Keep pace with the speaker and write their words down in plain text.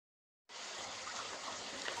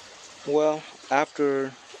Well,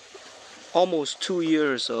 after almost 2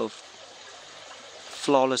 years of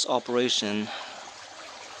flawless operation,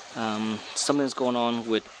 something's going on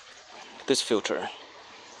with this filter.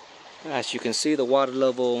 As you can see, the water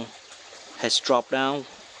level has dropped down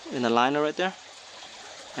in the liner right there,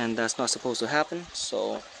 and that's not supposed to happen.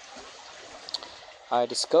 So I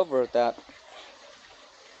discovered that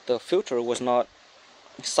the filter was not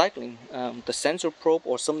cycling. The sensor probe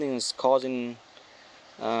or something is causing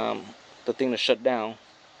the thing to shut down,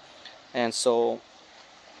 and so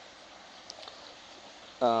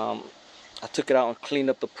I took it out and cleaned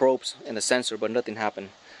up the probes and the sensor, but nothing happened.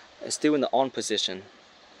 It's still in the on position.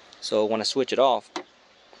 So when I switch it off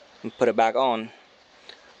and put it back on,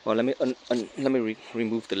 well, let me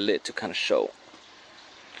remove the lid to kind of show.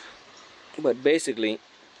 But basically,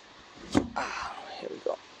 here we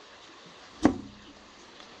go.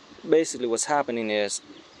 Basically, what's happening is,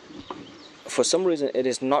 for some reason, it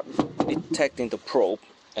is not detecting the probe,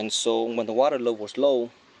 and so when the water level is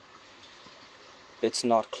low, it's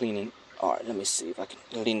not cleaning. All right, let me see if I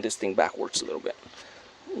can lean this thing backwards a little bit.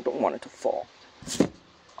 I don't want it to fall.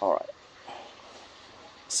 All right.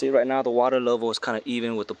 See, right now the water level is kind of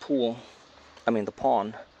even with the pool. I mean the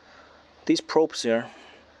pond. These probes here,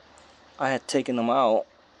 I had taken them out.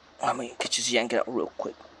 I mean, could just yank it out real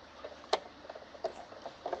quick.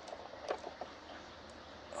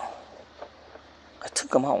 I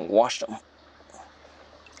took them out and washed them.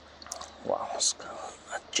 Wow,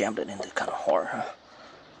 I jammed it into kind of hard, huh?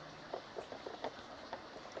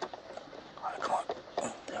 Alright, come on.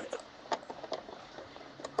 There we go.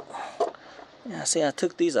 Yeah, see, I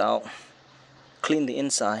took these out, cleaned the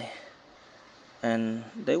inside, and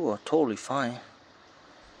they were totally fine.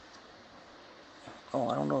 Oh,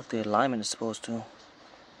 I don't know if the alignment is supposed to.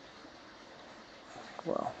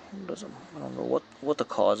 Well, I don't know what the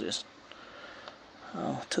cause is.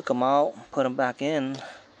 Took them out, put them back in.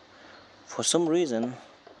 For some reason,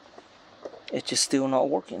 it's just still not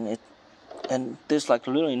working. And there's like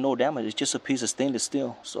literally no damage. It's just a piece of stainless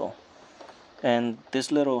steel. So, and this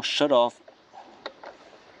little shut-off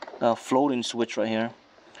floating switch right here,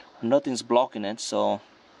 nothing's blocking it. So,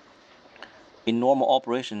 in normal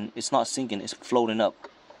operation, it's not sinking. It's floating up.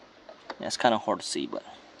 Yeah, it's kind of hard to see, but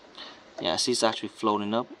yeah, see, it's actually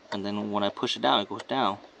floating up. And then when I push it down, it goes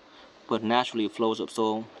down. But naturally, it flows up.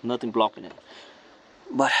 So nothing blocking it.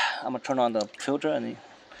 But I'm gonna turn on the filter and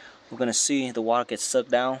we're gonna see the water get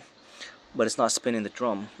sucked down, but it's not spinning the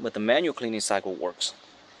drum. But the manual cleaning cycle works.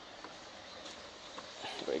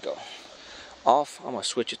 There you go. Off, I'm gonna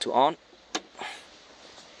switch it to on.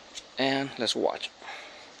 And let's watch.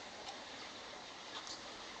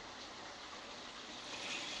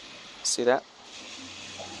 See that?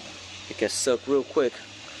 It gets sucked real quick.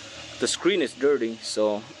 The screen is dirty,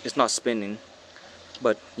 so it's not spinning.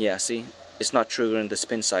 But yeah, see? It's not triggering the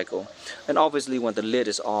spin cycle. And obviously when the lid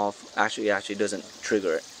is off, it actually doesn't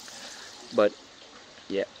trigger it. But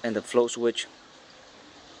yeah, and the float switch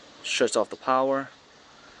shuts off the power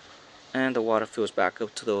and the water fills back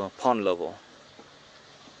up to the pond level.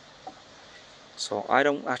 So I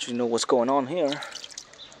don't actually know what's going on here.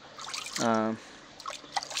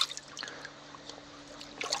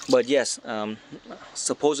 But yes,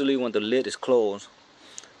 supposedly when the lid is closed,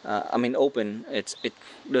 open, it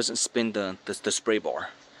doesn't spin the spray bar.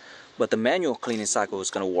 But the manual cleaning cycle is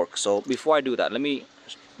going to work. So before I do that, let me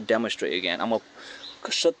demonstrate again. I'm going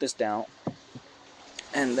to shut this down.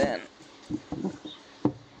 And then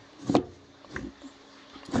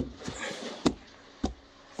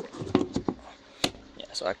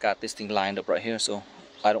yeah, so I got this thing lined up right here so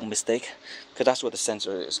I don't mistake, because that's where the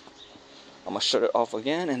sensor is. I'm going to shut it off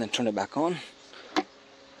again and then turn it back on.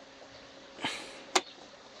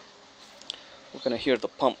 We're going to hear the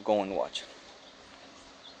pump going, watch.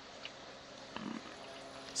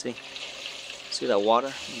 See that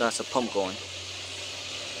water? That's a pump going.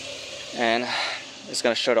 And it's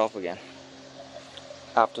going to shut off again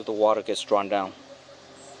after the water gets drawn down.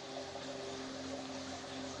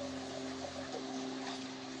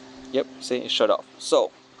 Yep, see, it shut off.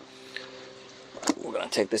 So we're going to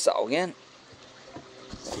take this out again.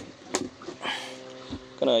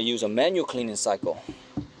 Gonna use a manual cleaning cycle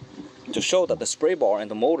to show that the spray bar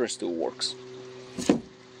and the motor still works.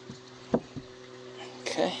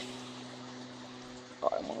 Okay.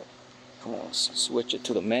 Alright, I'm gonna switch it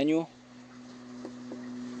to the manual.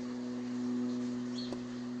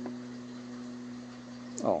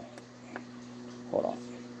 Oh, hold on.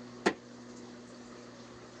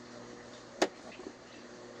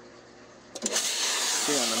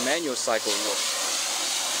 See, on the manual cycle it works.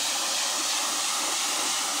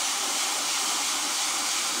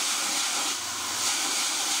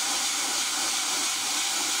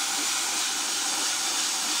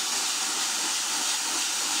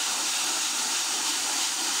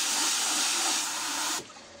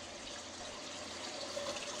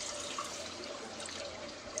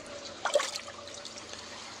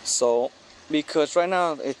 So because right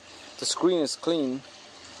now the screen is clean,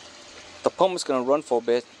 the pump is gonna run for a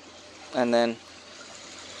bit and then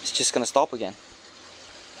it's just gonna stop again.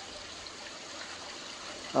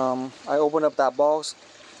 I opened up that box.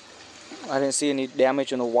 I didn't see any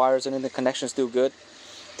damage on the wires, and the connection is still good.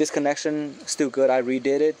 This connection is still good. I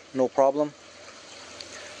redid it, no problem.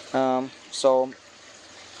 So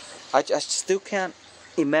I still can't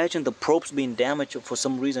imagine the probes being damaged for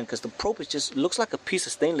some reason, because the probe just looks like a piece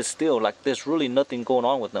of stainless steel. Like there's really nothing going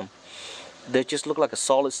on with them. They just look like a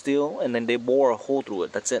solid steel, and then they bore a hole through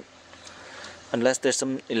it. That's it. Unless there's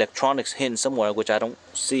some electronics hidden somewhere, which I don't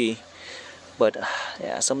see. But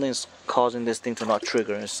yeah, something's causing this thing to not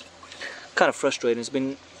trigger. It's kind of frustrating. It's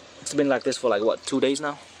been like this for like what, 2 days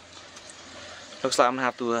now. Looks like I'm gonna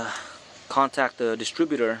have to contact the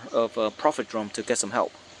distributor of Profidrum to get some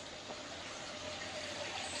help.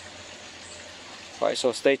 Alright,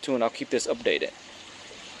 so stay tuned. I'll keep this updated.